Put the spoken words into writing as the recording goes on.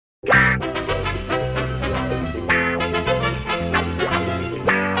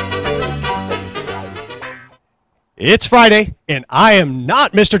It's Friday, and I am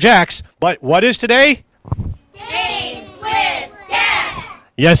not Mr. Jax, but what is today? Games with Guests.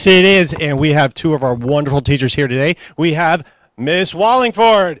 Yes, it is, and we have two of our wonderful teachers here today. We have Miss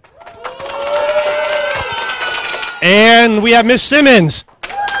Wallingford, and we have Miss Simmons.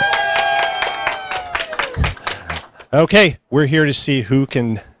 Okay, we're here to see who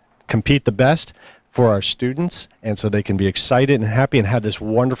can compete the best for our students, and so they can be excited and happy and have this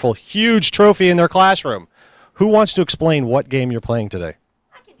wonderful, huge trophy in their classroom. Who wants to explain what game you're playing today?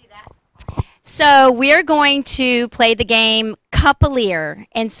 I can do that. So we're going to play the game Cup-A-Leir.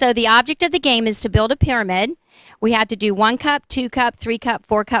 And so the object of the game is to build a pyramid. We have to do 1 cup, 2 cup, 3 cup,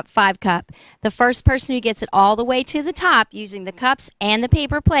 4 cup, 5 cup. The first person who gets it all the way to the top using the cups and the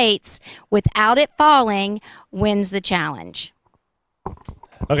paper plates without it falling wins the challenge.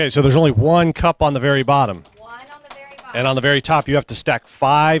 Okay, so there's only 1 cup on the very bottom. 1 on the very bottom. And on the very top, you have to stack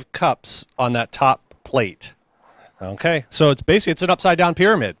 5 cups on that top plate. Okay, so it's an upside down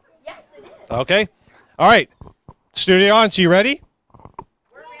pyramid. Yes, it is. Okay, all right. Studio audience, you ready?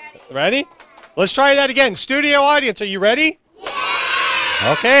 We're ready. Ready? Let's try that again. Studio audience, are you ready?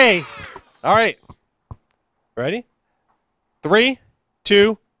 Yeah. Okay. All right. Ready? 3,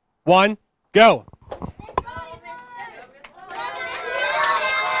 2, 1, go.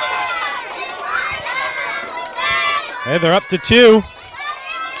 Hey, they're up to 2.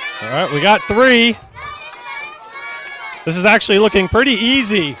 All right, we got 3. This is actually looking pretty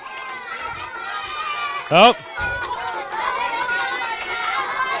easy. Oh.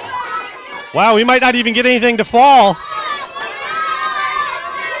 Wow, we might not even get anything to fall.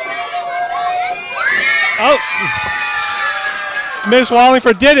 Oh. Miss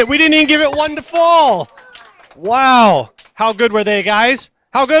Wallingford did it. We didn't even give it 1 to fall. Wow. How good were they, guys?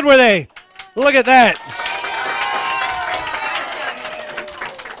 How good were they? Look at that.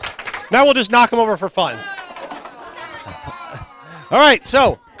 Now we'll just knock them over for fun. All right,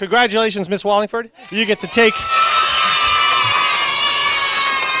 so congratulations, Miss Wallingford. You get to take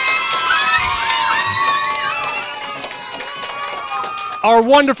our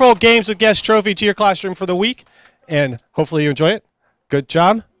wonderful Games with Guests trophy to your classroom for the week, and hopefully you enjoy it. Good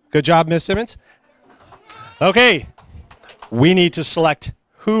job. Good job, Miss Simmons. Okay, we need to select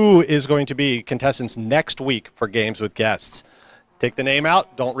who is going to be contestants next week for Games with Guests. Take the name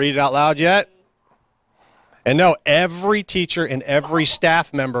out. Don't read it out loud yet. And no, every teacher and every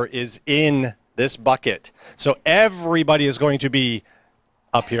staff member is in this bucket. So everybody is going to be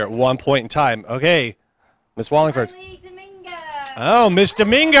up here at one point in time. Okay, Miss Wallingford. Oh, Miss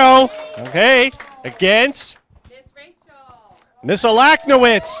Domingo. Okay, against Miss Rachel. Miss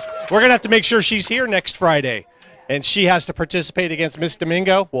Alaknowitz. We're going to have to make sure she's here next Friday. And she has to participate against Miss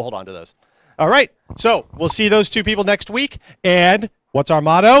Domingo. We'll hold on to those. All right, so we'll see those 2 people next week. And what's our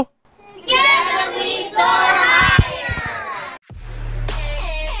motto?